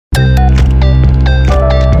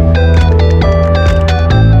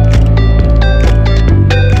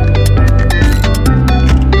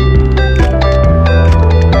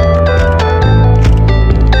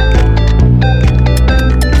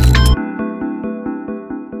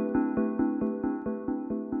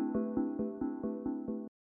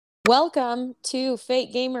Welcome to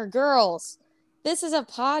Fake Gamer Girls. This is a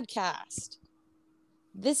podcast.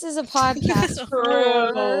 This is a podcast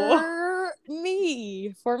for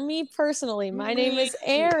me personally. My name is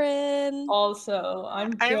Erin. Also,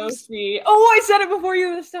 I'm Josie. Oh, I said it before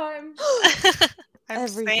you this time.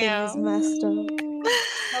 Everything Sam. is messed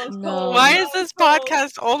up. No. Why is this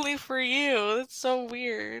podcast only for you? That's so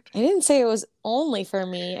weird. I didn't say it was only for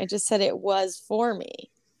me. I just said it was for me.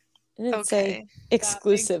 I didn't say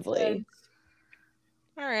exclusively.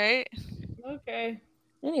 All right. Okay.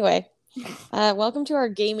 Anyway, welcome to our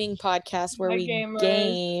gaming podcast where we game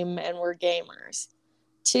and we're gamers.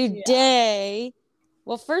 Today,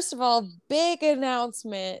 well, first of all, big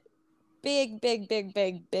announcement. Big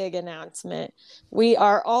announcement. We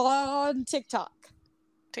are all on TikTok.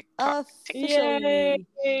 Officially.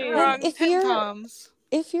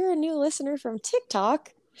 If you're a new listener from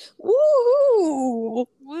TikTok, woo!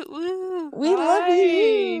 We love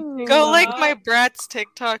you. Go like my brat's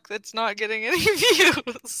TikTok that's not getting any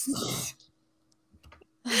views.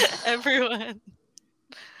 Everyone.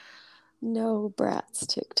 No brats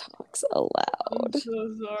TikToks allowed. I'm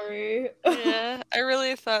so sorry. Yeah, I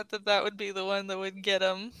really thought that would be the one that would get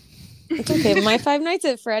them. It's okay. My Five Nights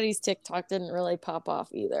at Freddy's TikTok didn't really pop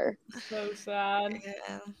off either. So sad.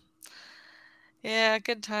 Yeah,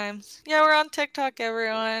 good times. Yeah, we're on TikTok,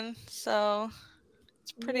 everyone. So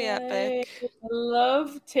it's pretty epic. I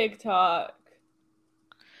love TikTok.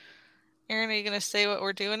 Erin, are you going to say what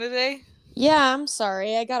we're doing today? Yeah, I'm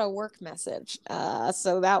sorry. I got a work message.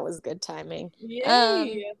 So that was good timing.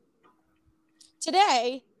 Yay!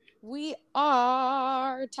 Today, we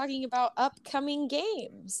are talking about upcoming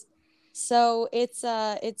games. So it's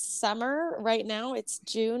summer right now. It's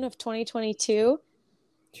June of 2022.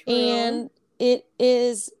 True. And it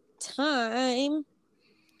is time.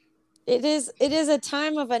 It is a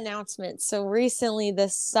time of announcements. So recently the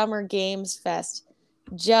Summer Games Fest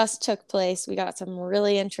just took place. We got some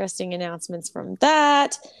really interesting announcements from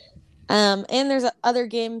that. And there's other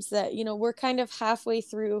games that, we're kind of halfway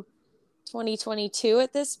through 2022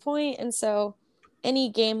 at this point. And so any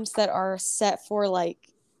games that are set for like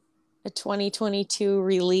a 2022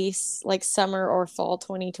 release, like summer or fall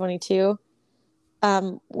 2022,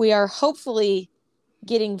 we are hopefully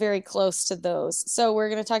getting very close to those. So we're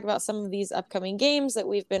going to talk about some of these upcoming games that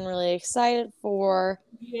we've been really excited for.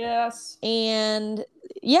 Yes. And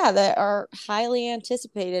yeah, that are highly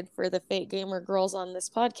anticipated for the Fake Gamer Girls on this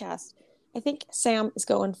podcast. I think Sam is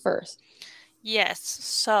going first. Yes.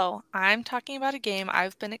 So I'm talking about a game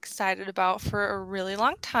I've been excited about for a really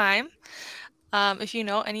long time. If you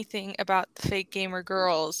know anything about the Fake Gamer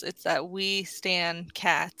Girls, it's that we stan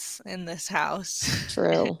cats in this house.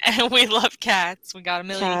 True. And we love cats. We got a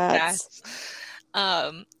million cats.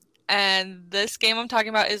 And this game I'm talking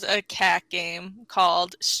about is a cat game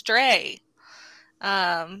called Stray.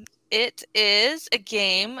 It is a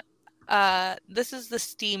game. This is the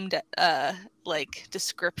Steam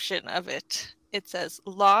description of it. It says,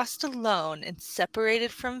 lost alone and separated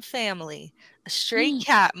from family, a stray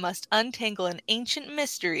cat must untangle an ancient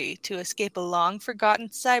mystery to escape a long-forgotten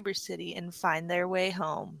cyber city and find their way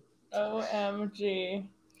home. OMG.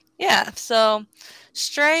 Yeah, so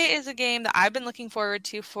Stray is a game that I've been looking forward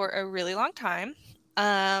to for a really long time.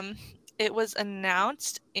 It was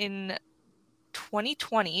announced in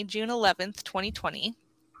 2020, June 11th, 2020.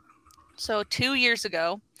 So 2 years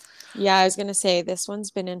ago. Yeah, I was going to say this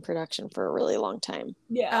one's been in production for a really long time.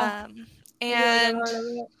 Yeah. And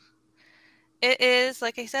it is,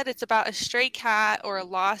 like I said, it's about a stray cat or a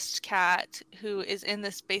lost cat who is in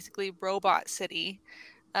this basically robot city.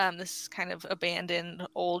 This kind of abandoned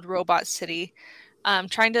old robot city,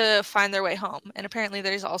 trying to find their way home. And apparently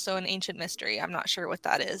there's also an ancient mystery. I'm not sure what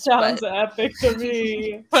that is. Sounds epic to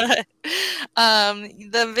me. But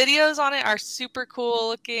the videos on it are super cool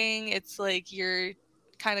looking. It's like you're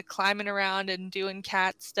kind of climbing around and doing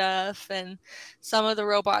cat stuff, and some of the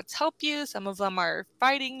robots help you, some of them are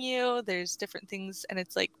fighting you. There's different things, and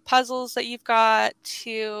it's like puzzles that you've got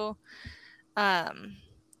to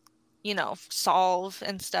solve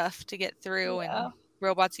and stuff to get through, and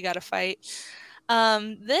robots you got to fight.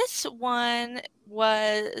 This one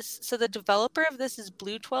so the developer of this is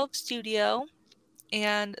Blue 12 Studio,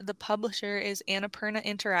 and the publisher is Annapurna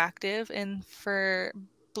Interactive. And for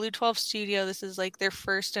Blue 12 Studio, this is like their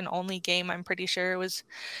first and only game, I'm pretty sure. It was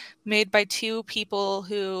made by two people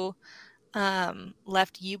who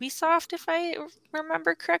left Ubisoft, if I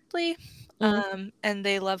remember correctly. And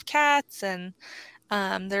they love cats, and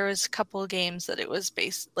there was a couple of games that it was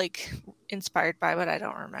inspired by, but I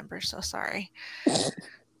don't remember, so sorry.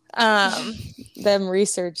 Them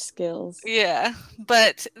research skills. Yeah,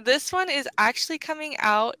 but this one is actually coming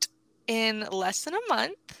out in less than a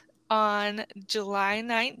month on July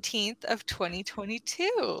 19th of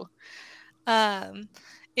 2022.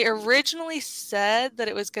 It originally said that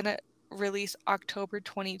it was going to release October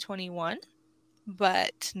 2021,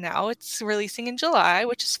 but now it's releasing in July,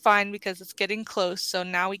 which is fine because it's getting close, so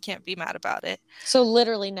now we can't be mad about it. So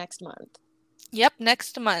literally next month. Yep,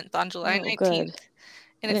 next month on July 19th. Good.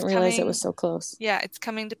 And I didn't realize it was so close. Yeah, it's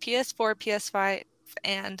coming to PS4, PS5,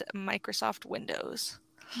 and Microsoft Windows.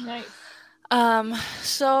 Nice.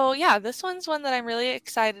 So yeah, this one's one that I'm really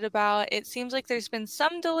excited about. It seems like there's been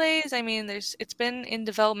some delays. I mean, it's been in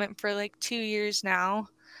development for like 2 years now.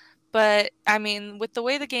 But I mean, with the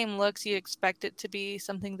way the game looks, you expect it to be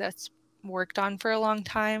something that's worked on for a long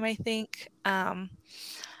time, I think.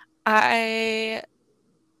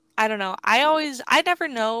 I don't know. I never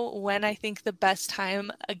know when I think the best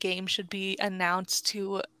time a game should be announced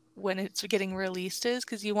to when it's getting released is,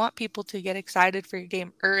 because you want people to get excited for your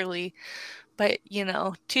game early. But,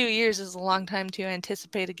 2 years is a long time to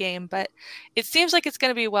anticipate a game, but it seems like it's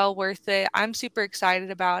going to be well worth it. I'm super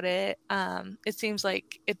excited about it. It seems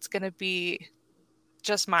like it's going to be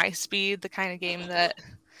just my speed, the kind of game that,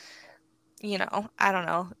 I don't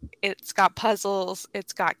know. It's got puzzles,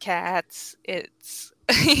 it's got cats, it's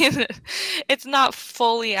it's not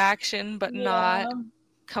fully action, but not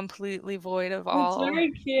completely void of all. It's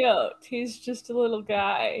very cute. He's just a little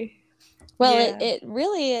guy. Well, it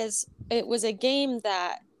really is. It was a game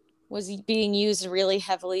that was being used really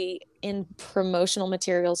heavily in promotional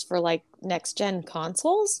materials for like next gen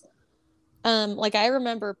consoles. Like I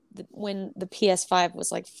remember when the PS5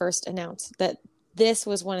 was like first announced that this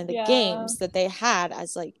was one of the games that they had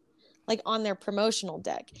as like on their promotional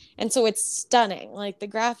deck. And so it's stunning. Like the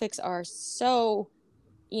graphics are so,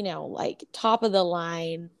 like top of the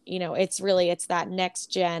line, it's that next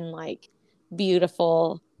gen, like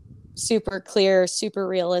beautiful, super clear, super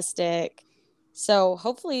realistic. So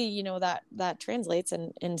hopefully, that translates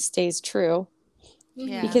and stays true.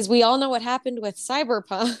 Yeah. Because we all know what happened with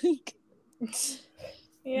Cyberpunk.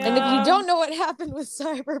 Yeah. And if you don't know what happened with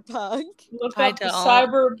Cyberpunk, look up the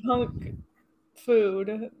Cyberpunk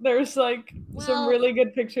food. There's some really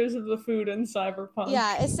good pictures of the food in Cyberpunk.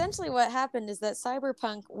 Yeah, essentially what happened is that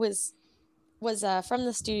Cyberpunk was from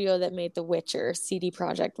the studio that made The Witcher, CD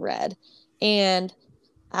Projekt Red, and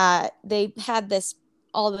they had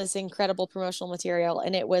all this incredible promotional material,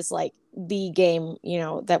 and it was like the game,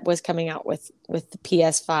 that was coming out with the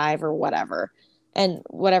PS5 or whatever, and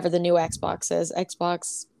whatever the new Xbox is,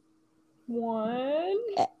 Xbox One,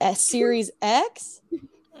 Series X.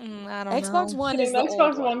 I don't Xbox know. One is the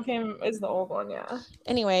Xbox old One is the old one, yeah.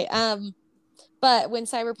 Anyway, but when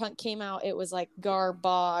Cyberpunk came out, it was like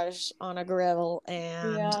garbage on a grill,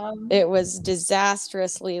 and it was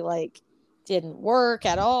disastrously didn't work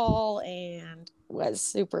at all, and was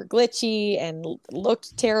super glitchy and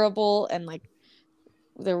looked terrible, and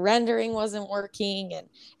the rendering wasn't working,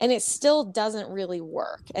 and it still doesn't really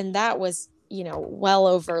work. And that was, well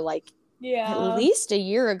over at least a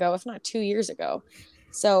year ago, if not 2 years ago.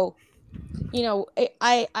 So,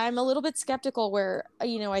 I'm a little bit skeptical where,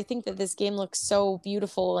 I think that this game looks so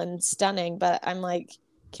beautiful and stunning, but I'm like,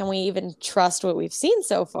 can we even trust what we've seen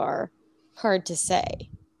so far? Hard to say.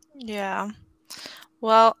 Yeah.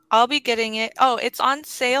 Well, I'll be getting it. Oh, it's on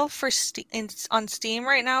sale on Steam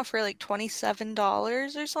right now for like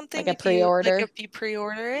 $27 or something. Like a pre-order? If you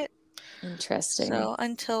pre-order it. Interesting. So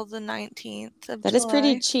until the 19th of That July. Is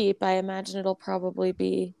pretty cheap. I imagine it'll probably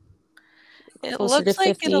be closer to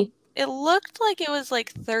 50. It looked like it was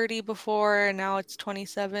like 30 before, and now it's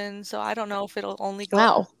 27. So I don't know if it'll only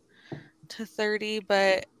go to 30,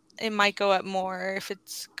 but it might go up more if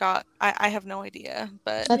it's got. I have no idea,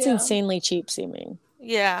 but that's insanely cheap seeming.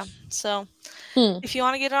 Yeah. So if you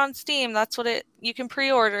want to get it on Steam, that's what you can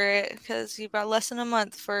pre-order it, because you've got less than a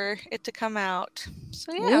month for it to come out.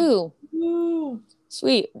 So yeah. Ooh.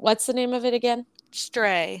 Sweet. What's the name of it again?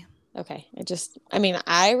 Stray. Okay.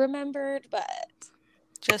 I remembered, but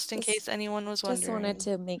just in case anyone was wondering. Just wanted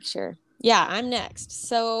to make sure. Yeah, I'm next.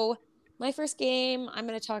 So my first game I'm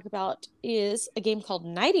going to talk about is a game called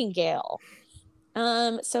Nightingale.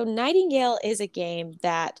 So Nightingale is a game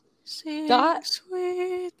that Sweet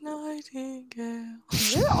Nightingale.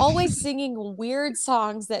 You're always singing weird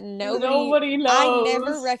songs that nobody knows. I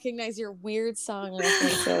never recognize your weird song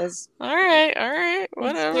references. All right,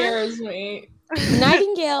 whatever. It scares me.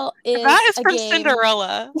 Nightingale is that is from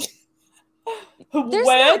Cinderella. There's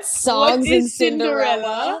not songs in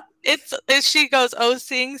Cinderella. She goes, "Oh,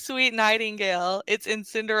 sing sweet Nightingale." It's in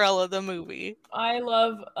Cinderella the movie. I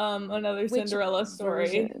love another Cinderella story.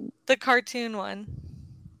 Version? The cartoon one.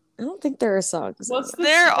 I don't think there are songs.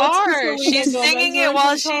 There are. She's singing it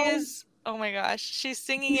while she's. Oh my gosh, she's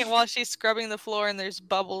singing it while she's scrubbing the floor, and there's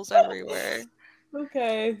bubbles everywhere.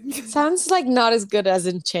 Okay. Sounds like not as good as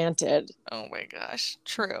Enchanted. Oh my gosh,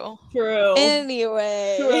 true.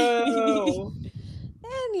 Anyway. True.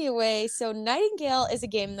 Anyway, so Nightingale is a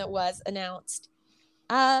game that was announced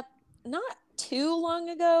not too long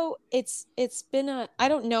ago. It's been I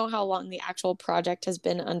don't know how long the actual project has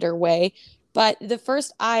been underway, but the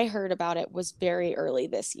first I heard about it was very early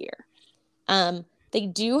this year. They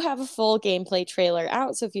do have a full gameplay trailer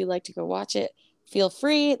out, so if you'd like to go watch it, feel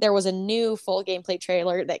free. There was a new full gameplay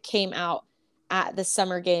trailer that came out at the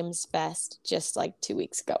Summer Games Fest just like 2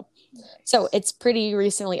 weeks ago. Nice. So it's pretty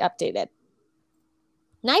recently updated.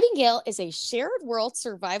 Nightingale is a shared world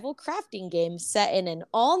survival crafting game set in an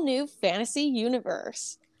all-new fantasy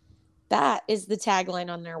universe. That is the tagline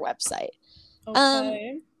on their website.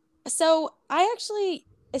 Okay. So I actually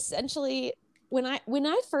essentially when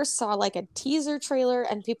I first saw like a teaser trailer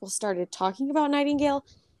and people started talking about Nightingale,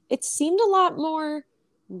 it seemed a lot more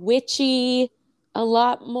witchy, a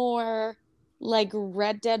lot more like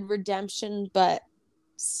Red Dead Redemption, but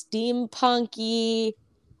steampunky.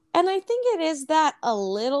 And I think it is that a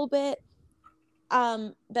little bit,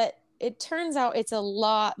 but it turns out it's a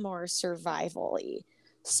lot more survival-y.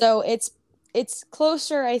 So it's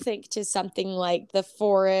closer, I think, to something like The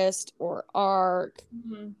Forest or Ark,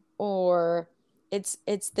 or it's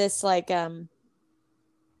this like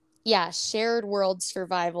shared world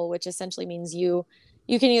survival, which essentially means you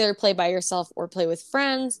can either play by yourself or play with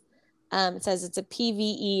friends. It says it's a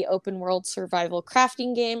PvE open world survival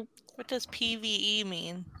crafting game. What does PvE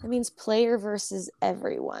mean? It means player versus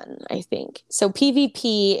everyone, I think. So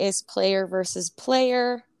PvP is player versus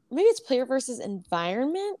player. Maybe it's player versus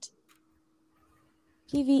environment.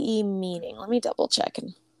 PvE meaning. Let me double check.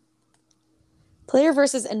 Player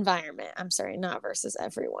versus environment. I'm sorry, not versus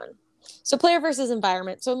everyone. So player versus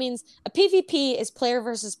environment. So it means a PvP is player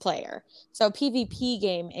versus player. So a PvP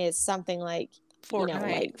game is something like Fortnite.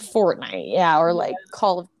 Like Fortnite, or like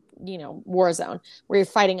Call of Warzone, where you're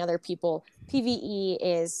fighting other people. PvE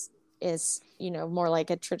is more like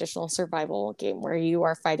a traditional survival game where you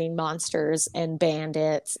are fighting monsters and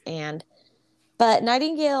bandits. But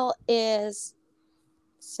Nightingale is,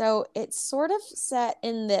 so it's sort of set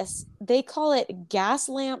in this, they call it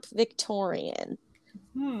Gaslamp Victorian.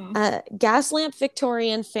 Gaslamp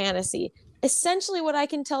Victorian fantasy. Essentially what I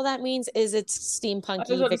can tell that means is it's steampunky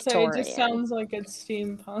Victorian. I was about to say, it just sounds like it's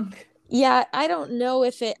steampunk. Yeah, I don't know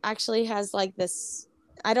if it actually has like this,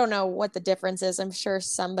 I don't know what the difference is. I'm sure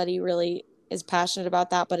somebody really is passionate about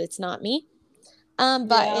that, but it's not me.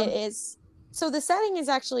 But it is, so the setting is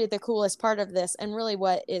actually the coolest part of this, and really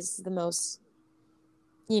what is the most,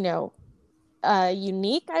 unique,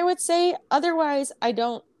 I would say. Otherwise,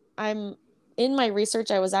 I'm in my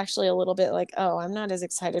research, I was actually a little bit like, oh, I'm not as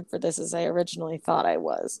excited for this as I originally thought I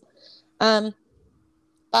was.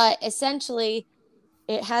 But essentially,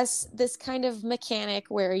 it has this kind of mechanic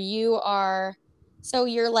where you're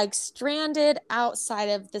like stranded outside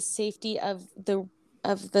of the safety of the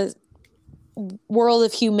world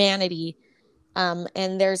of humanity.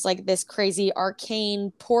 And there's like this crazy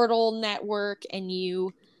arcane portal network, and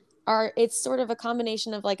it's sort of a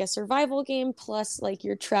combination of like a survival game plus like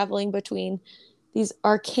you're traveling between these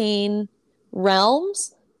arcane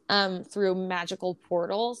realms through magical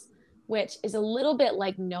portals, which is a little bit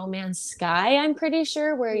like No Man's Sky, I'm pretty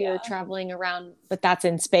sure, where you're traveling around, but that's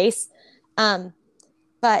in space.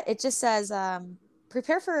 But it just says,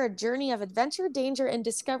 prepare for a journey of adventure, danger, and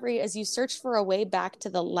discovery as you search for a way back to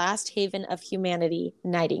the last haven of humanity,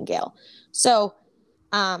 Nightingale. So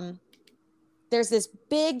there's this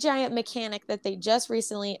big giant mechanic that they just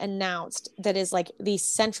recently announced that is like the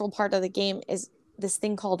central part of the game, is this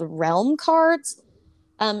thing called realm cards.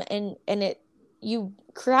 And you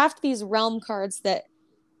craft these realm cards that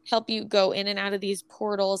help you go in and out of these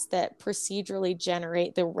portals that procedurally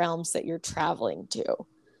generate the realms that you're traveling to.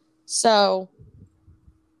 So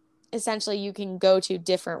essentially you can go to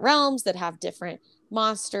different realms that have different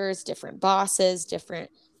monsters, different bosses, different,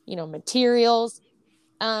 materials.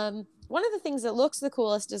 One of the things that looks the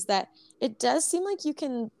coolest is that it does seem like you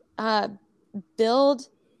can build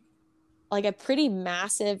like a pretty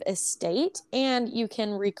massive estate, and you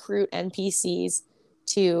can recruit NPCs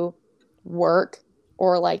to work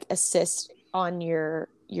or like assist on your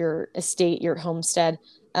estate, your homestead.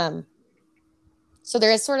 So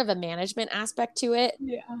there is sort of a management aspect to it.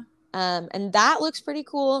 Yeah. And that looks pretty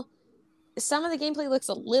cool. Some of the gameplay looks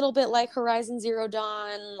a little bit like Horizon Zero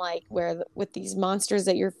Dawn, like with these monsters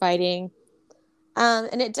that you're fighting.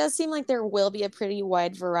 And it does seem like there will be a pretty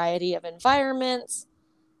wide variety of environments.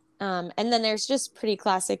 And then there's just pretty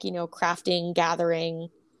classic, crafting, gathering,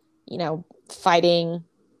 fighting.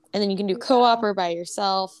 And then you can do co-op or by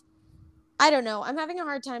yourself. I don't know. I'm having a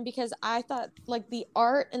hard time because I thought like the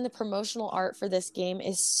art and the promotional art for this game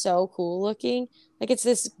is so cool looking. Like it's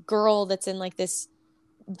this girl that's in like this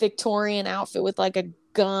Victorian outfit with like a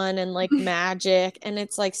gun and like magic, and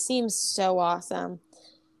it's like seems so awesome.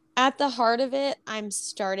 At the heart of it, I'm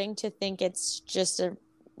starting to think it's just a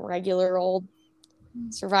regular old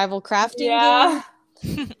survival crafting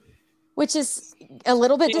game, which is a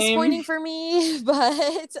little bit disappointing for me, but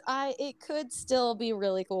it could still be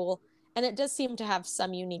really cool. And it does seem to have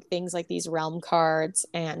some unique things like these realm cards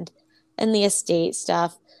and the estate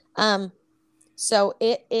stuff. So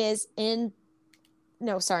it is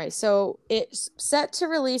so it's set to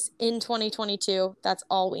release in 2022. That's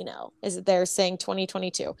all we know, is that they're saying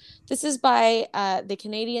 2022. This is by the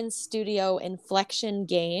Canadian studio Inflection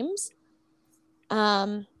Games.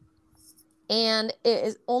 And it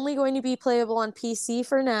is only going to be playable on PC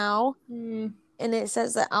for now. And it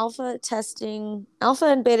says that alpha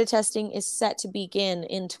and beta testing is set to begin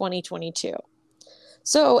in 2022.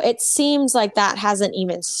 So it seems like that hasn't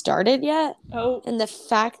even started yet. Oh. And the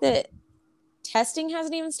fact that testing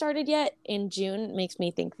hasn't even started yet in June makes me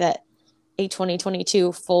think that a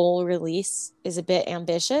 2022 full release is a bit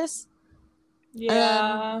ambitious.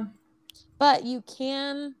 Yeah. But you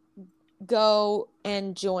can go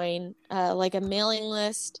and join like a mailing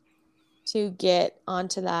list to get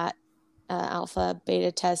onto that alpha beta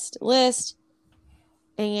test list.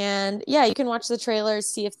 And yeah, you can watch the trailers,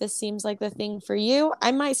 see if this seems like the thing for you.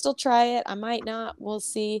 I might still try it. I might not. We'll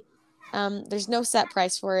see. There's no set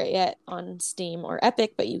price for it yet on Steam or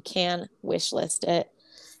Epic, but you can wishlist it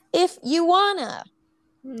if you wanna.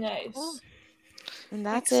 Nice. Cool. And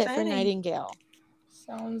that's it for Nightingale.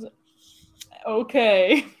 Sounds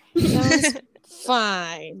okay. Sounds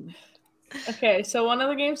fine. Okay, so one of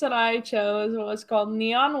the games that I chose was called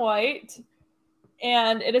Neon White,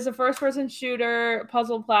 and it is a first-person shooter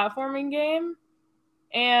puzzle platforming game.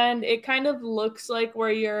 And it kind of looks like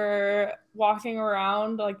where you're walking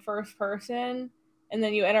around like first person, and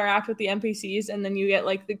then you interact with the NPCs, and then you get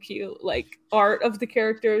like the cute like art of the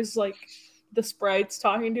characters, like the sprites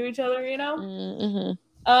talking to each other,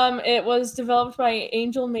 Mm-hmm. It was developed by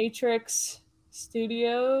Angel Matrix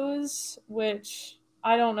Studios, which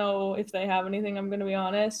I don't know if they have anything, I'm gonna be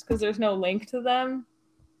honest, because there's no link to them.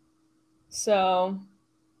 So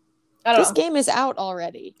I don't know. This game is out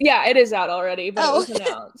already. Yeah, it is out already, but it was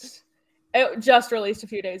announced. It just released a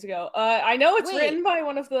few days ago. I know it's written by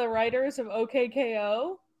one of the writers of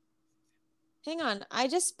OKKO. Hang on, I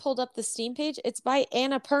just pulled up the Steam page. It's by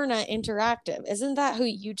Annapurna Interactive. Isn't that who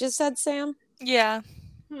you just said, Sam? Yeah.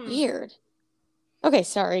 Weird. Okay,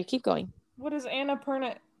 sorry. Keep going. What is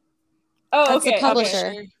Annapurna? Oh, that's okay. the publisher.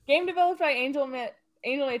 Okay. Game developed by Angel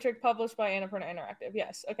Matrix, published by Annapurna Interactive.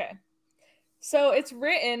 Yes. Okay. So it's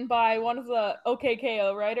written by one of the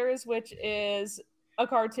OKKO writers, which is a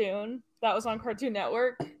cartoon that was on Cartoon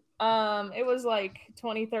Network. It was like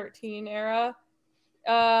 2013 era.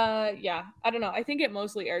 Yeah, I don't know. I think it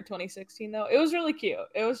mostly aired 2016 though. It was really cute.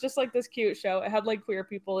 It was just like this cute show. It had like queer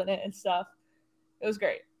people in it and stuff. It was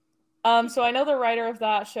great. So I know the writer of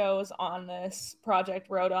that show was on this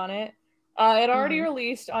project, wrote on it. It already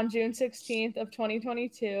released on June 16th of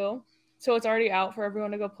 2022. So it's already out for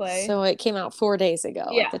everyone to go play. So it came out 4 days ago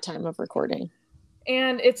at the time of recording.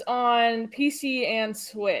 And it's on PC and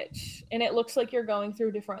Switch. And it looks like you're going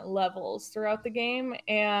through different levels throughout the game.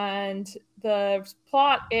 And the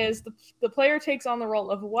plot is the player takes on the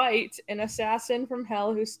role of White, an assassin from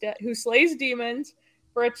hell who slays demons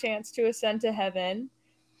for a chance to ascend to heaven.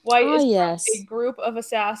 White is a group of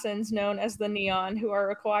assassins known as the Neon, who are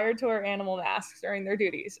required to wear animal masks during their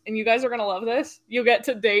duties. And you guys are going to love this. You get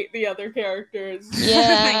to date the other characters.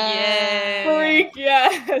 Yeah. Freak,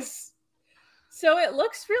 yes. So it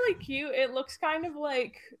looks really cute. It looks kind of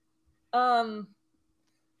like,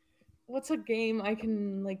 what's a game I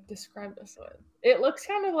can like describe this with? It looks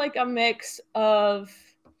kind of like a mix of,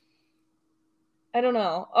 I don't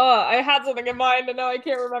know. I had something in mind and now I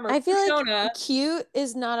can't remember. I feel like cute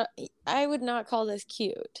is not I would not call this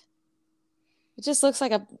cute. It just looks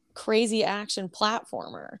like a crazy action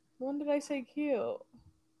platformer. When did I say cute?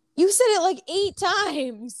 You said it like 8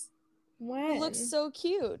 times. When? It looks so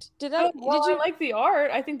cute. Did I like the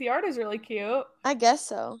art. I think the art is really cute. I guess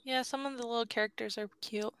so. Yeah, some of the little characters are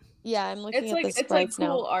cute. Yeah, I'm looking at the sprites now. It's like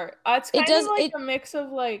cool art. It's kind of like a mix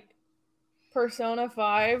of like Persona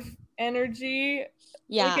 5 energy.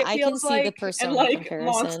 Yeah, like I can see the Persona and like comparison.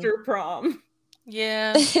 Monster Prom.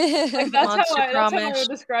 Yeah. Like that's Monster how I Promise. would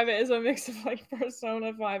describe it, as a mix of like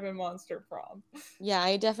Persona 5 and Monster Prom. Yeah,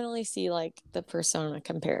 I definitely see like the Persona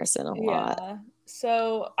comparison a lot. Yeah.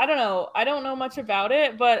 So I don't know. I don't know much about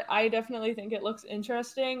it, but I definitely think it looks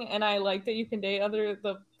interesting, and I like that you can date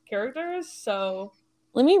the characters. So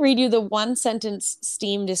Let me read you the one sentence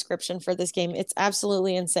Steam description for this game. It's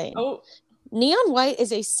absolutely insane. oh Neon White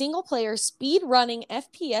is a single player speed running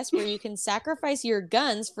FPS where you can sacrifice your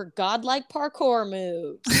guns for godlike parkour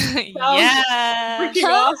moves. sounds Yeah. freaking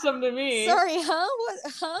awesome to me. Sorry, huh? What?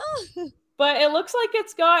 Huh? But it looks like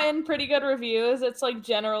it's gotten pretty good reviews. It's like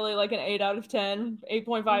generally like an 8 out of 10,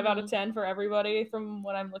 8.5 out of 10 for everybody from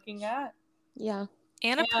what I'm looking at. Yeah.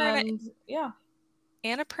 Annapurna yeah.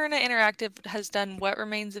 Annapurna Interactive has done What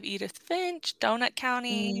Remains of Edith Finch, Donut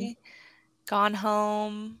County, Gone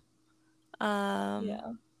Home.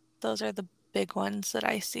 Yeah. Those are the big ones that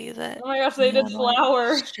I see that. Oh my gosh, they did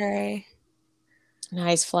Flower. Stray.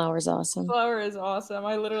 Nice. Flower's awesome. Flower is awesome.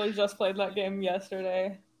 I literally just played that game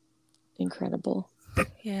yesterday. Incredible.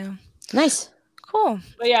 Yeah. Nice. Cool.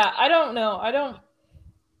 But yeah, I don't know.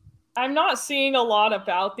 I'm not seeing a lot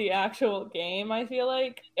about the actual game, I feel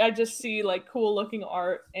like. I just see like cool looking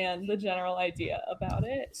art and the general idea about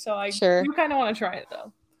it. So I do kind of want to try it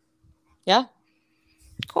though. Yeah.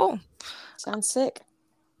 Cool. Sounds sick.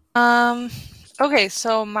 Okay,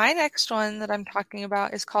 so my next one that I'm talking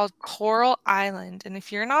about is called Coral Island. And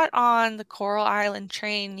if you're not on the Coral Island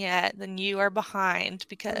train yet, then you are behind,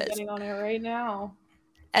 because I'm getting on it right now.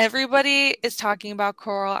 Everybody is talking about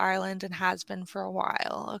Coral Island and has been for a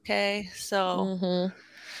while, okay? So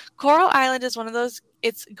Coral Island is one of those,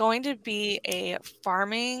 it's going to be a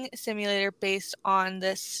farming simulator based on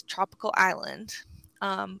this tropical island,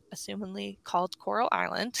 assumingly called Coral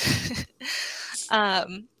Island.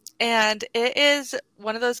 And it is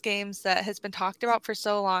one of those games that has been talked about for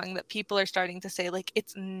so long that people are starting to say, like,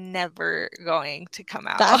 it's never going to come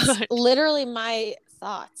out. That's literally my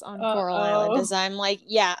thoughts on Coral Island, is I'm like,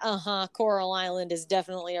 yeah, Coral Island is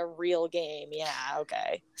definitely a real game. Yeah,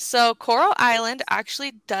 okay. So Coral Island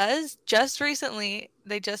actually does, just recently,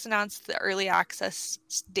 they just announced the early access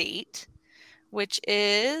date, which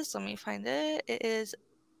is, let me find it, it is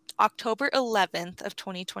October 11th of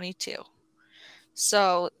 2022.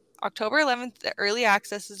 So October 11th, the early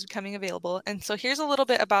access is becoming available. And so here's a little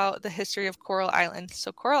bit about the history of Coral Island.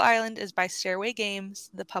 So Coral Island is by Stairway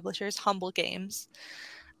Games. The publisher is Humble Games.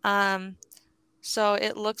 So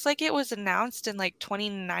it looks like it was announced in like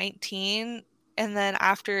 2019. And then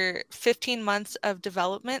after 15 months of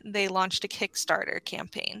development, they launched a Kickstarter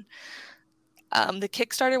campaign. The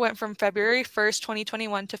Kickstarter went from February 1st,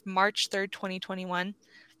 2021 to March 3rd, 2021.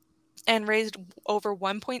 And raised over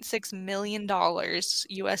 $1.6 million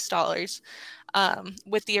US dollars,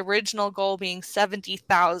 with the original goal being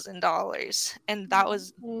 $70,000. And that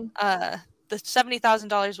was the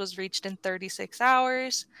 $70,000 was reached in 36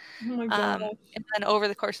 hours. Oh my God. And then over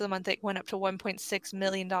the course of the month, it went up to $1.6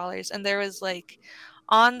 million. And there was like,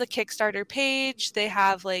 on the Kickstarter page, they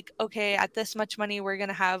have like, okay, at this much money, we're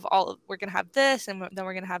gonna have this, and then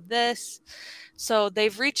we're gonna have this. So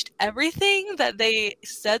they've reached everything that they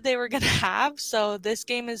said they were gonna have. So this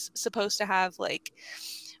game is supposed to have like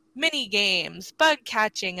mini games, bug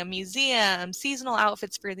catching, a museum, seasonal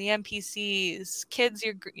outfits for the NPCs, kids,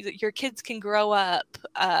 your kids can grow up.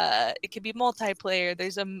 It could be multiplayer.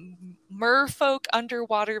 There's a merfolk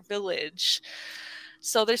underwater village.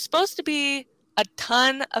 So there's supposed to be a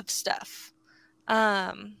ton of stuff.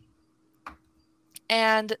 And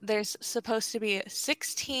there's supposed to be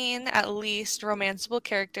 16 at least romanceable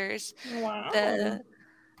characters. Wow.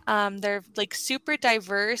 They're like super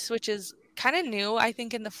diverse, which is kind of new, I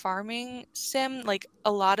think, in the farming sim. Like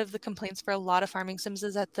a lot of the complaints for a lot of farming sims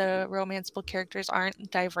is that the romanceable characters aren't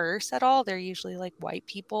diverse at all. They're usually like white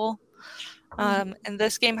people. And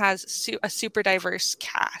this game has a super diverse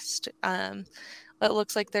cast. It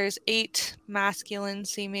looks like there's 8 masculine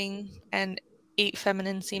seeming and 8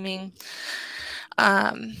 feminine seeming.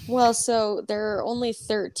 Well, so there are only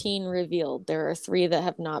 13 revealed. There are 3 that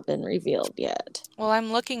have not been revealed yet. Well,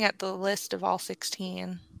 I'm looking at the list of all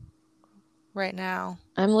 16 right now.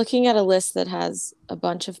 I'm looking at a list that has a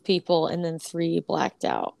bunch of people and then 3 blacked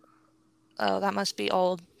out. Oh, that must be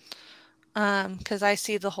old. Because I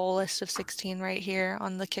see the whole list of 16 right here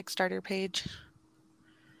on the Kickstarter page.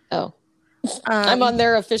 Oh. I'm on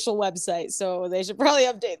their official website, so they should probably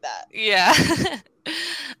update that. Yeah.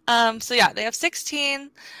 So yeah, they have 16,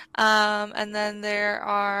 and then there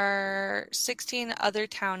are 16 other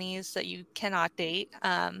townies that you cannot date.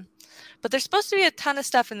 But there's supposed to be a ton of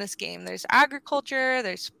stuff in this game. There's agriculture.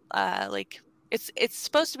 There's like it's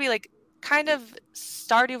supposed to be like kind of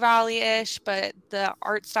Stardew Valley-ish, but the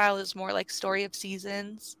art style is more like Story of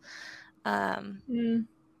Seasons.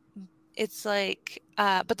 It's like,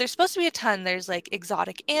 but there's supposed to be a ton. There's like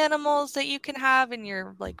exotic animals that you can have in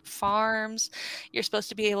your like farms. You're supposed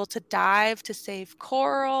to be able to dive to save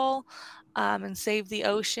coral, and save the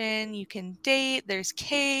ocean. You can date. There's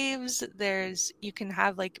caves. You can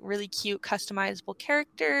have like really cute customizable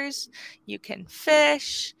characters. You can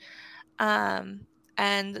fish.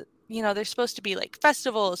 And there's supposed to be like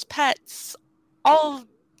festivals, pets, all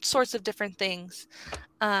sorts of different things.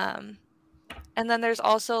 And then there's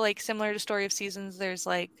also, like, similar to Story of Seasons, there's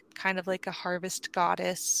like kind of like a harvest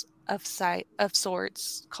goddess of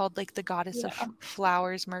sorts called like the goddess of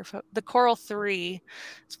flowers, the Coral 3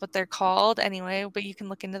 is what they're called anyway, but you can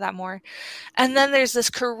look into that more. And then there's this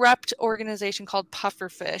corrupt organization called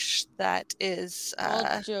Pufferfish that is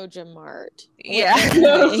Joja Mart. Yeah.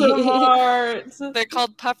 Joja Mart. They're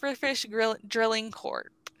called Pufferfish Drilling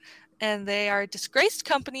Corp. And they are a disgraced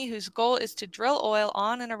company whose goal is to drill oil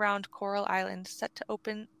on and around Coral Island. Set to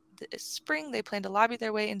open this spring, they plan to lobby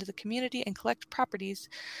their way into the community and collect properties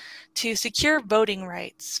to secure voting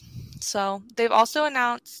rights. So they've also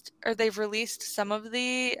announced, or they've released some of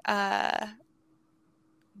the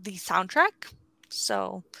soundtrack.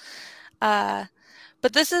 So,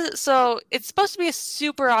 but it's supposed to be a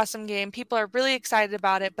super awesome game. People are really excited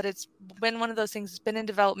about it, but it's been one of those things that's been in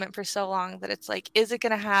development for so long that it's like, is it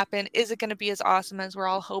going to happen? Is it going to be as awesome as we're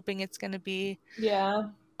all hoping it's going to be? Yeah.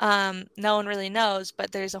 No one really knows,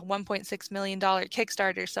 but there's a $1.6 million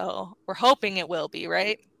Kickstarter, so we're hoping it will be,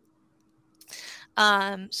 right?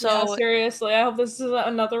 Yeah, seriously, I hope this is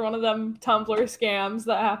another one of them Tumblr scams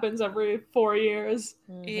that happens every 4 years.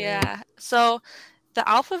 Yeah. So the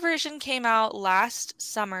alpha version came out last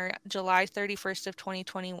summer, July 31st of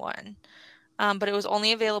 2021. But it was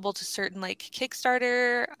only available to certain like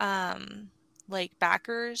Kickstarter like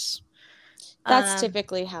backers. That's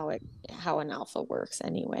typically how an alpha works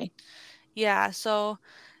anyway. Yeah, so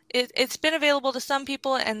it's been available to some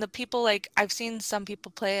people, and the people, like, I've seen some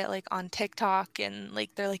people play it like on TikTok, and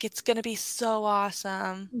like they're like, it's gonna be so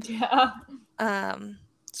awesome. Yeah.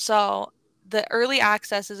 So the early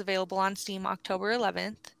access is available on Steam October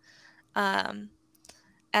 11th.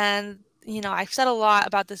 And I've said a lot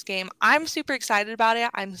about this game. I'm super excited about it.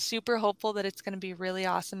 I'm super hopeful that it's going to be really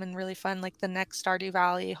awesome and really fun, like the next Stardew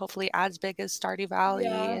Valley, hopefully as big as Stardew Valley.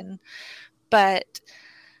 Yeah.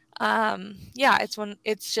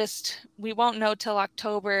 It's just, we won't know till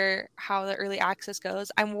October how the early access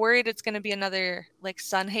goes. I'm worried it's going to be another like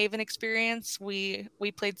Sunhaven experience. We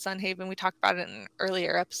played Sunhaven. We talked about it in an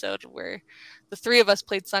earlier episode where the three of us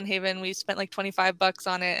played Sunhaven. We spent like $25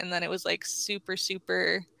 on it, and then it was like super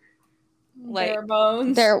like bare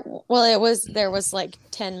bones. There was like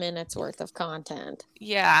 10 minutes worth of content.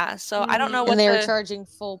 Yeah, so I don't know what and they were charging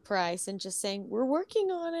full price and just saying we're working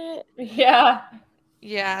on it.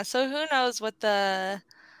 Yeah, so who knows what the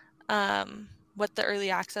early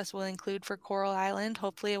access will include for Coral Island.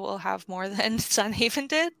 Hopefully it will have more than Sunhaven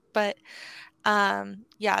did, but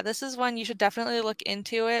this is one you should definitely look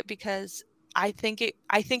into it, because I think it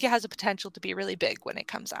has a potential to be really big when it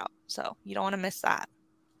comes out. So you don't want to miss that.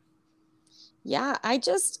 Yeah, I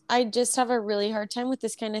just have a really hard time with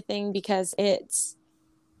this kind of thing because it's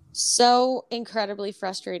so incredibly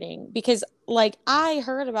frustrating, because like I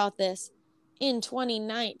heard about this in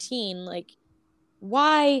 2019. Like,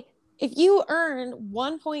 why, if you earn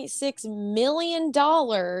 $1.6 million,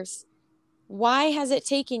 why has it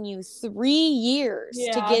taken you 3 years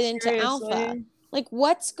to get into alpha? Like,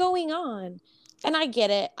 what's going on? And I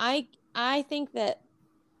get it. I think that,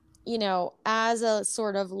 as a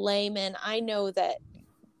sort of layman, I know that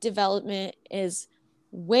development is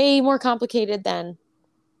way more complicated than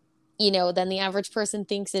the average person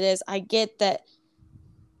thinks it is. I get that.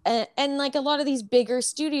 And like a lot of these bigger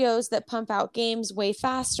studios that pump out games way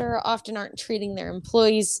faster often aren't treating their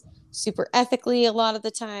employees super ethically a lot of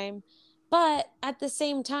the time. But at the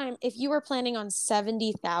same time, if you were planning on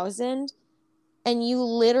 70,000 and you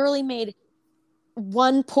literally made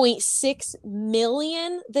 1.6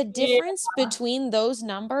 million, the difference between those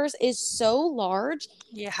numbers is so large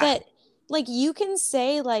that like you can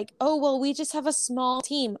say like, oh well, we just have a small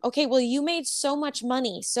team. Okay, well, you made so much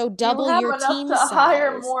money, so double your team size to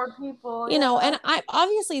hire more people. And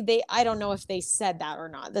I don't know if they said that or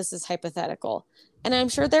not. This is hypothetical, and I'm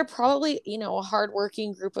sure they're probably a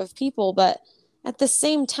hardworking group of people, but at the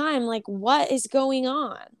same time, like, what is going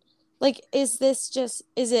on? Like, is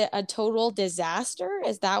it a total disaster?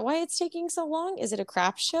 Is that why it's taking so long? Is it a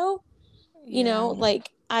crap show?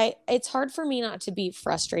 It's hard for me not to be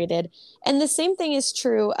frustrated. And the same thing is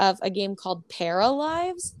true of a game called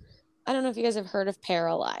Paralives, I don't know if you guys have heard of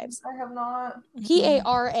Paralives. I have not.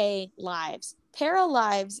 Para Lives.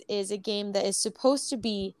 Paralives is a game that is supposed to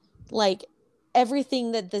be like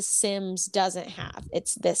everything that The Sims doesn't have.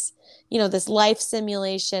 It's this, this life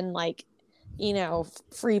simulation, like,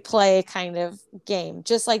 free play kind of game,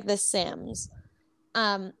 just like The Sims.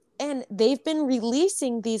 And they've been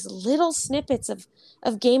releasing these little snippets of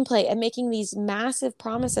gameplay and making these massive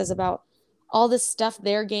promises about all the stuff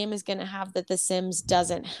their game is going to have that The Sims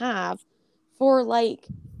doesn't have for like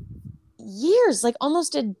years, like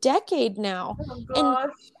almost a decade now. Oh gosh.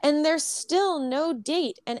 And there's still no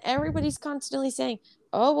date, and everybody's constantly saying,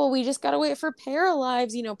 oh well, we just gotta wait for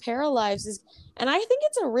Paralives. Paralives is, and I think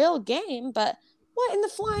it's a real game, but what in the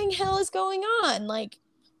flying hell is going on? Like,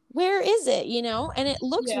 where is it? And it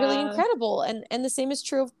looks really incredible, and the same is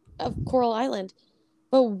true of Coral Island,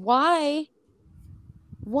 but why?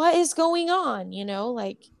 What is going on?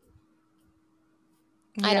 Like,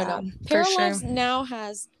 I don't know. Paralives now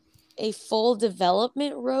has a full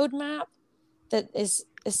development roadmap that is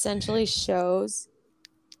essentially shows,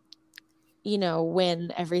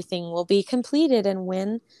 when everything will be completed and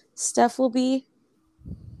when stuff will be,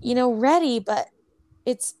 ready. But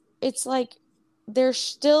it's like they're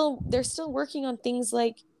still working on things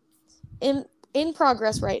like in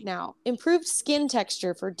progress right now. Improved skin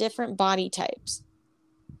texture for different body types.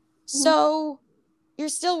 So you're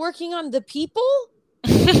still working on the people?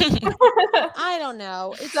 I don't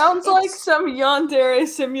know. It sounds like some yandere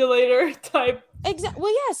simulator type. Exactly.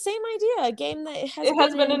 Well, yeah, same idea. A game that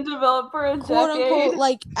has been in development for a quote decade. unquote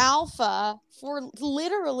like alpha for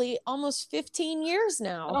literally almost 15 years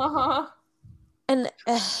now. And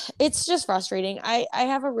it's just frustrating. I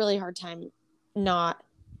have a really hard time not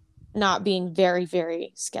being very,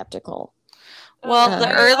 very skeptical. Well, the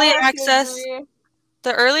early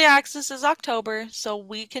access is October, so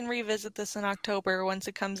we can revisit this in October once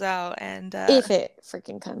it comes out, and if it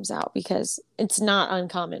freaking comes out, because it's not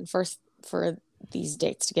uncommon for these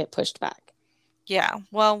dates to get pushed back. Yeah,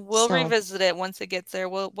 well, we'll revisit it once it gets there.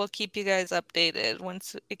 We'll keep you guys updated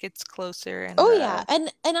once it gets closer. And yeah, and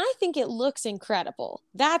I think it looks incredible.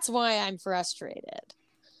 That's why I'm frustrated.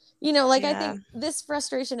 I think this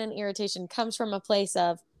frustration and irritation comes from a place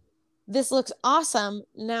of, this looks awesome,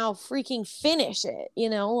 now freaking finish it,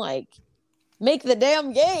 like, make the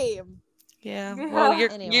damn game. Yeah, well,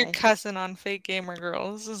 you're cussing on fake gamer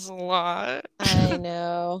girls. This is a lot. I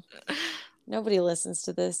know. Nobody listens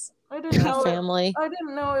to this. I didn't know family. I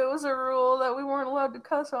didn't know it was a rule that we weren't allowed to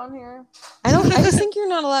cuss on here. I just think you're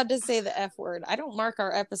not allowed to say the F word. I don't mark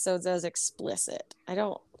our episodes as explicit. I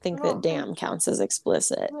don't think that damn counts as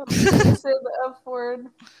explicit. Say the F word.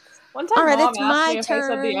 One time, Mom asked me if I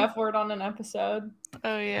said the F word on an episode.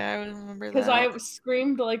 Oh yeah, I remember that. Because I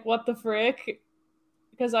screamed like, "What the frick?"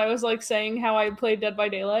 Because I was like saying how I played Dead by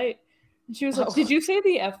Daylight, and she was like, "Did you say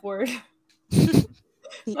the F word?" The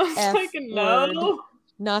I was F like, "No, word,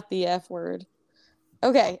 not the F word."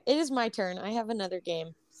 Okay, it is my turn. I have another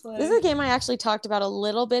game. This is a game I actually talked about a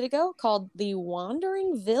little bit ago called The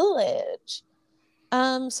Wandering Village.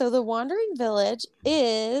 So The Wandering Village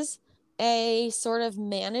is a sort of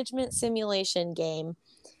management simulation game,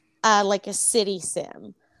 like a city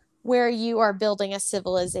sim, where you are building a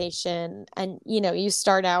civilization, and you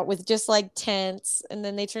start out with just like tents, and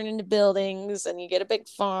then they turn into buildings, and you get a big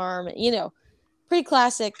farm. Pretty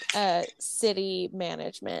classic city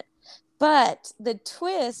management. But the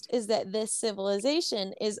twist is that this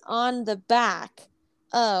civilization is on the back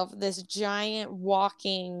of this giant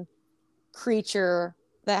walking creature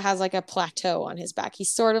that has like a plateau on his back.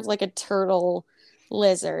 He's sort of like a turtle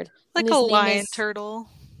lizard. Like a lion turtle.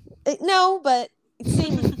 No, but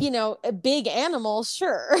same, a big animal,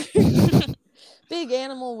 sure. Big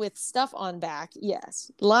animal with stuff on back,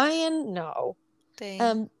 yes. Lion, no.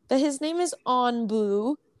 Dang. But his name is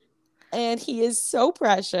Onbu, and he is so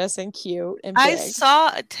precious and cute and big. I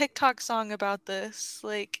saw a TikTok song about this,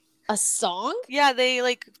 like a song? Yeah, they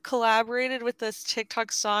like collaborated with this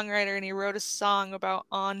TikTok songwriter, and he wrote a song about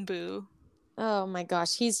Onbu. Oh my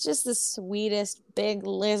gosh, he's just the sweetest big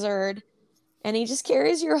lizard, and he just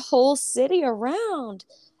carries your whole city around.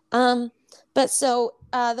 But so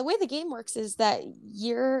the way the game works is that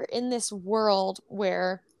you're in this world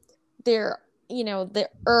where the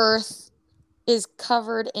earth is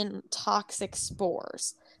covered in toxic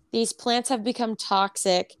spores. These plants have become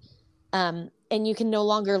toxic, and you can no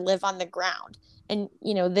longer live on the ground. And,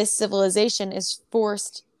 this civilization is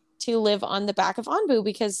forced to live on the back of Onbu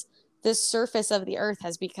because the surface of the earth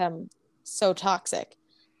has become so toxic.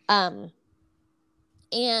 And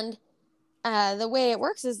the way it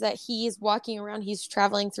works is that he's walking around, he's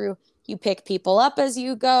traveling through, you pick people up as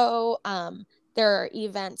you go. there are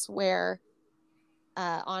events where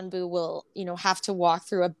Anbu will, have to walk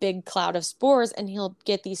through a big cloud of spores, and he'll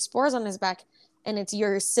get these spores on his back, and it's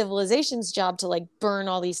your civilization's job to like burn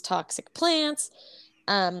all these toxic plants.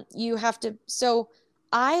 You have to. So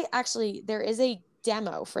there is a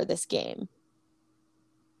demo for this game,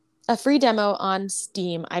 a free demo on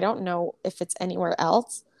Steam. I don't know if it's anywhere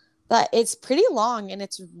else, but it's pretty long and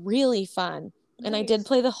it's really fun. Nice. And I did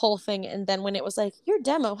play the whole thing, and then when it was like, your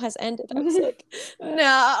demo has ended, I was like,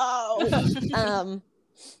 no.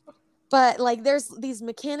 But like there's these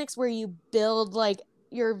mechanics where you build, like,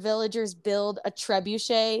 your villagers build a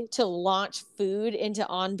trebuchet to launch food into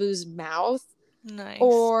Anbu's mouth. Nice.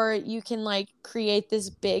 Or you can like create this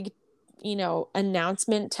big,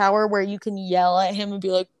 announcement tower where you can yell at him and be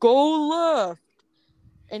like, go left.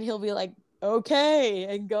 And he'll be like, okay,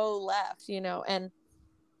 and go left,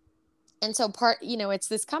 and so it's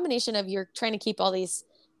this combination of you're trying to keep all these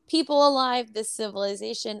people alive, this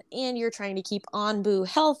civilization, and you're trying to keep Anbu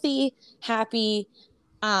healthy, happy.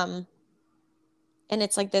 And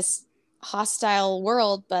it's like this hostile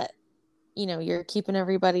world, but you're keeping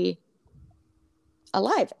everybody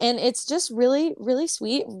alive. And it's just really, really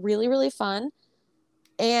sweet, really, really fun.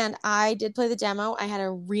 And I did play the demo. I had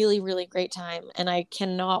a really, really great time, and I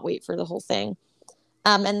cannot wait for the whole thing.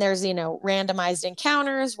 And there's, randomized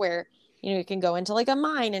encounters where, you can go into like a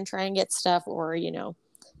mine and try and get stuff, or, you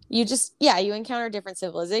encounter different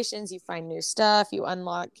civilizations, you find new stuff, you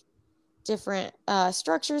unlock different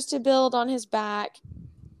structures to build on his back.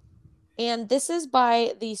 And this is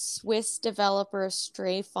by the Swiss developer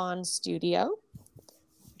Stray Fawn Studio.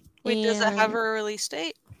 Wait, does it have a release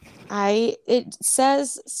date? It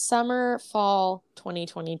says summer, fall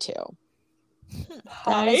 2022.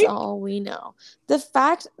 That is all we know.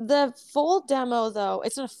 The full demo, though,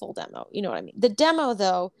 it's not a full demo. You know what I mean? The demo,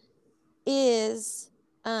 though, is,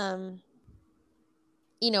 it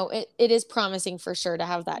is promising for sure to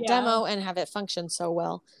have that demo and have it function so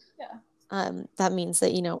well. Yeah. That means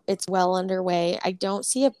that, it's well underway. I don't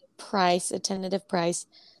see a tentative price.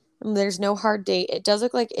 There's no hard date. It does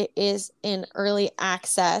look like it is in early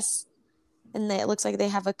access. And it looks like they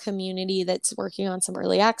have a community that's working on some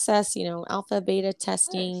early access, alpha, beta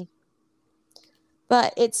testing. Nice.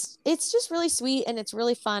 But it's just really sweet, and it's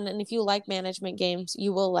really fun. And if you like management games,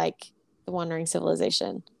 you will like the Wandering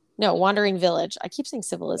Civilization. No, Wandering Village. I keep saying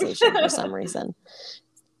Civilization for some reason.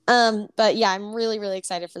 But yeah, I'm really, really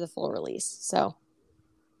excited for the full release. So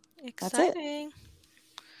exciting. That's it.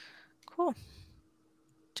 Cool.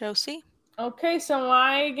 Josie? Okay, so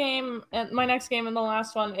my next game and the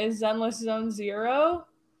last one is Zenless Zone Zero.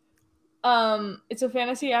 It's a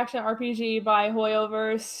fantasy action RPG by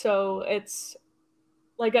Hoyoverse, so it's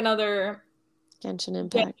like another Genshin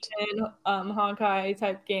Impact, Honkai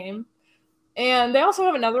type game. And they also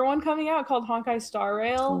have another one coming out called Honkai Star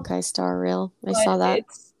Rail. I saw that.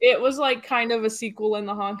 It was like kind of a sequel in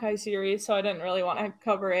the Honkai series, so I didn't really want to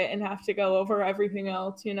cover it and have to go over everything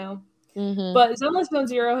else, Mm-hmm. But Zenless Zone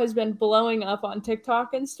Zero has been blowing up on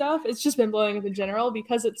TikTok and stuff. It's just been blowing up in general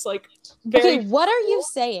because it's like very. Okay, what are you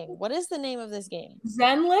saying? What is the name of this game?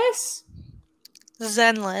 Zenless.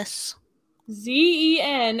 Zenless.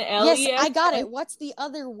 Zenless. Yes, I got it. What's the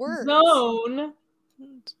other word? Zone.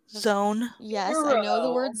 Yes, Zero. I know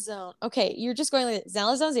the word zone. Okay, you're just going like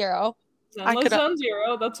Zenless Zone Zero. Zenless Zone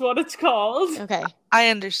Zero. That's what it's called. Okay. I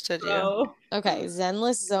understood you. Okay,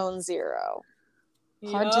 Zenless Zone Zero.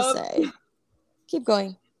 Hard to say. Keep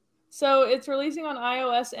going. So it's releasing on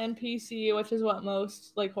iOS and PC, which is what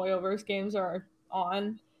most like Hoyoverse games are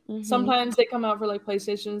on. Mm-hmm. Sometimes they come out for like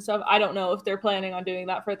PlayStation and stuff. I don't know if they're planning on doing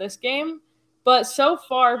that for this game, but so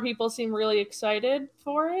far people seem really excited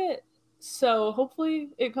for it. So hopefully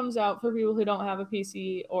it comes out for people who don't have a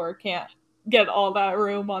PC or can't get all that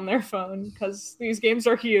room on their phone, because these games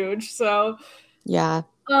are huge. So yeah.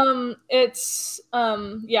 It's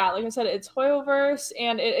like I said, it's Hoyoverse,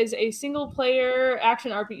 and it is a single player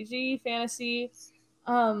action RPG fantasy.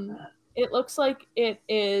 It looks like it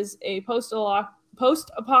is a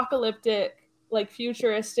post-apocalyptic, like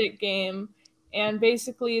futuristic game, and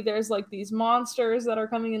basically there's like these monsters that are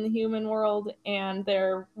coming in the human world, and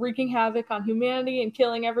they're wreaking havoc on humanity and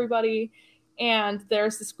killing everybody. And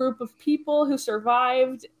there's this group of people who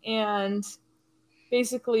survived, and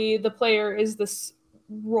basically the player is this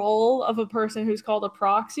role of a person who's called a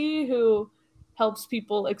proxy, who helps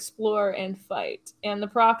people explore and fight. And the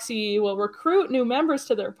proxy will recruit new members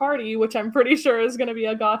to their party, which I'm pretty sure is going to be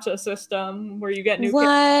a gacha system where you get new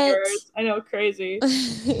characters. I know, crazy.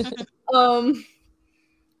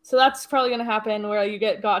 So that's probably going to happen where you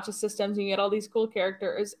get gotcha systems and you get all these cool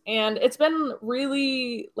characters. And it's been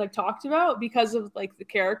really like talked about because of like the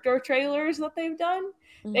character trailers that they've done.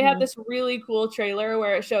 Mm-hmm. They had this really cool trailer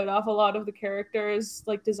where it showed off a lot of the characters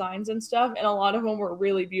like designs and stuff. And a lot of them were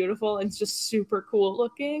really beautiful and just super cool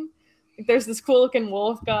looking. Like, there's this cool looking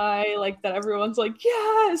wolf guy like that everyone's like,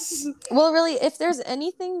 yes. Well, really, if there's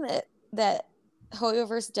anything that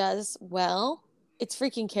Hoyoverse does well, it's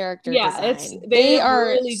freaking character design. They are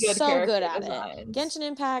really good, so good at designs. It. Genshin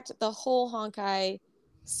Impact, the whole Honkai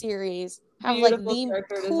series have beautiful like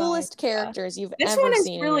the coolest characters you've ever seen. This one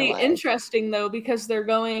is really interesting though because they're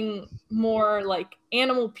going more like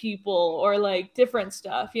animal people or like different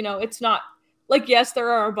stuff. You know, it's not like, yes,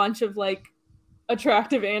 there are a bunch of like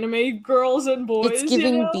attractive anime girls and boys. It's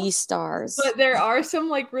giving B-stars. But there are some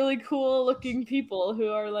like really cool looking people who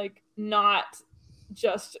are like not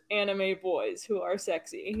just anime boys who are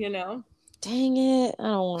sexy, you know? Dang it. I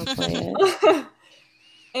don't want to play it.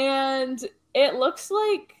 And it looks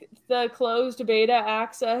like the closed beta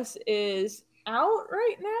access is out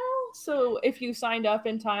right now. So if you signed up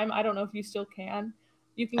in time, I don't know if you still can.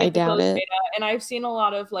 You can get the closed beta. And I've seen a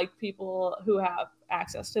lot of like people who have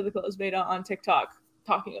access to the closed beta on TikTok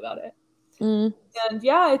talking about it. And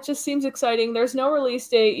yeah, it just seems exciting. There's no release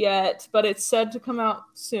date yet, but it's said to come out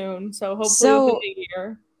soon. So hopefully within a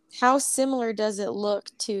year. How similar does it look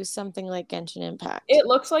to something like Genshin Impact? It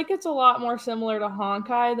looks like it's a lot more similar to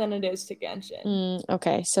Honkai than it is to Genshin.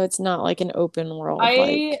 Okay, so it's not like an open world.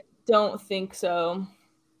 I don't think so.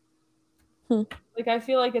 Like, I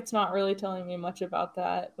feel like it's not really telling me much about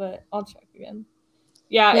that, but I'll check again.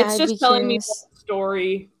 Yeah, it's just telling me the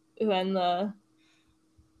story than the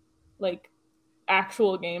like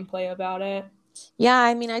actual gameplay about it. Yeah,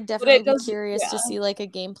 I mean, I'd definitely be curious to see like a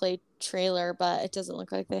gameplay trailer, but it doesn't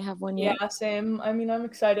look like they have one yet. Yeah, same. I mean, I'm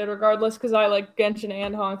excited regardless because I like Genshin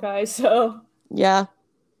and Honkai, so yeah,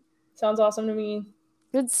 sounds awesome to me.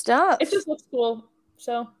 Good stuff. It just looks cool,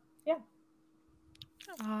 so yeah.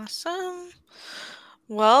 Awesome.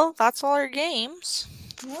 Well, that's all our games.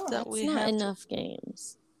 No, that's not enough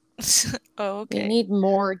games. Oh, okay. We need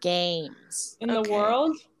more games in the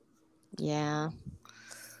world. Yeah.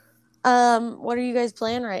 What are you guys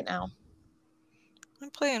playing right now? I'm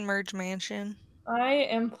playing Merge Mansion. I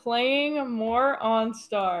am playing more on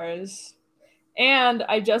Stars. And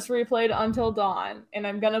I just replayed Until Dawn. And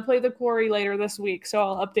I'm going to play The Quarry later this week. So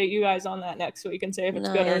I'll update you guys on that next week and say if it's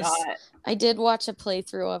good or not. I did watch a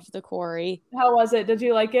playthrough of The Quarry. How was it? Did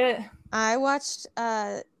you like it? I watched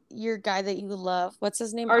your guy that you love. What's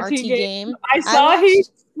his name? RT Game. I saw he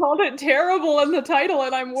called it terrible in the title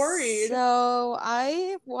and I'm worried. So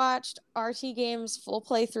I watched RT Game's full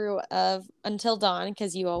playthrough of Until Dawn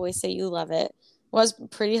because you always say you love it. Was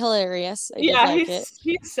pretty hilarious.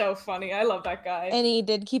 He's so funny. I love that guy. And he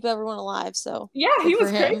did keep everyone alive, so yeah, he was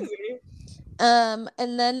crazy. And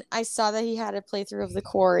then I saw that he had a playthrough of The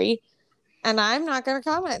Quarry, and I'm not going to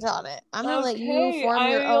comment on it. I'm going to let you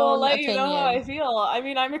form your own opinion. You know how I feel. I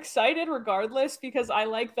mean, I'm excited regardless because I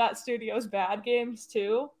like that studio's bad games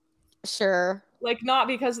too. Sure. Like, not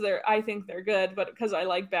because I think they're good, but because I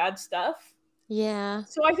like bad stuff. Yeah.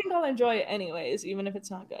 So I think I'll enjoy it anyways, even if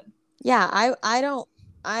it's not good. Yeah,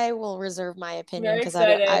 I will reserve my opinion because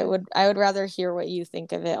I would rather hear what you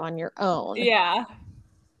think of it on your own. Yeah.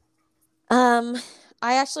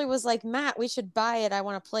 I actually was like, Matt, we should buy it. I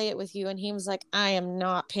want to play it with you. And he was like, I am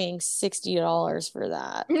not paying $60 for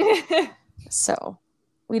that. So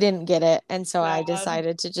we didn't get it. And so I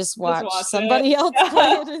decided to just watch somebody else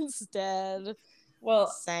play it instead.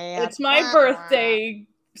 Well, it's my birthday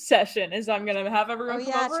session is I'm going to have everyone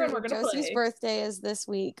come over and we're going to play. Josie's birthday is this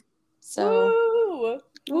week. So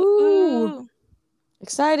woo.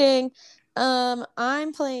 Exciting.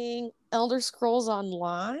 I'm playing Elder Scrolls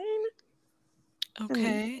Online.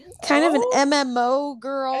 Okay. Kind of an MMO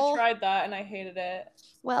girl. I tried that and I hated it.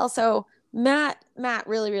 Well, so Matt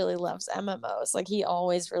really, really loves MMOs. Like he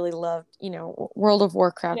always really loved, World of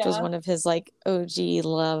Warcraft was one of his like OG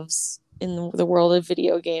loves in the world of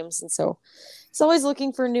video games. And so he's always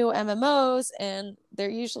looking for new MMOs, and they're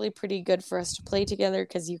usually pretty good for us to play together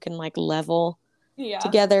because you can like level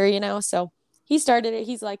together, So he started it.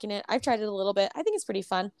 He's liking it. I've tried it a little bit. I think it's pretty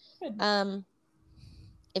fun. Good.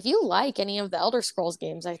 If you like any of the Elder Scrolls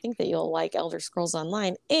games, I think that you'll like Elder Scrolls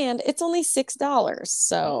Online, and it's only $6.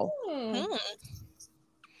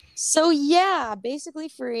 So yeah, basically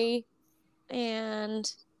free, and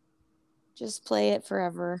just play it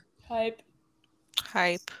forever. Hype.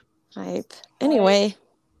 Anyway,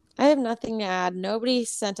 I have nothing to add. Nobody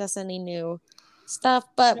sent us any new stuff,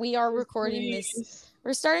 but we are recording this.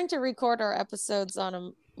 We're starting to record our episodes on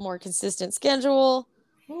a more consistent schedule.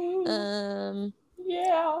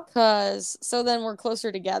 Yeah. So then we're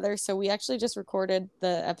closer together. So we actually just recorded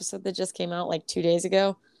the episode that just came out like 2 days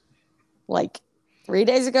ago. Like 3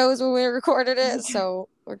 days ago is when we recorded it. So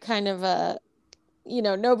we're kind of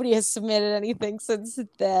nobody has submitted anything since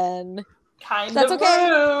then. That's okay.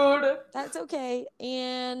 Rude. That's okay.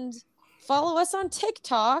 And follow us on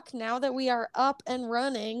TikTok now that we are up and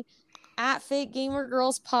running at Fake Gamer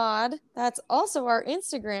Girls Pod. That's also our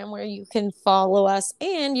Instagram where you can follow us,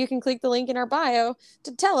 and you can click the link in our bio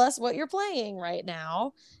to tell us what you're playing right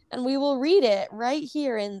now, and we will read it right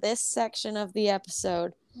here in this section of the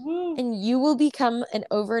episode. Woo. And you will become an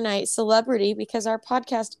overnight celebrity because our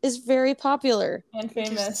podcast is very popular and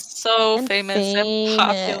famous. So famous and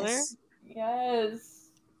popular. Yes.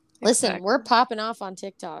 Listen, Exactly. we're popping off on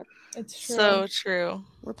TikTok. It's true. So true.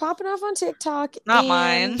 We're popping off on TikTok. Not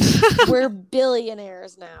mine. We're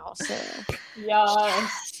billionaires now. So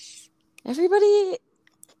yes. Everybody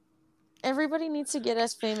needs to get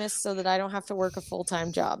us famous so that I don't have to work a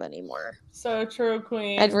full-time job anymore. So true,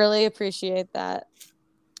 Queen. I'd really appreciate that.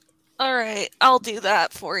 All right, I'll do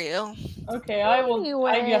that for you. Okay, I will.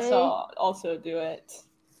 Anyway. I guess I'll also do it.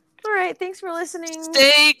 All right, thanks for listening.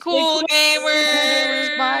 Stay cool,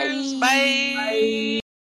 gamers. Bye. Bye.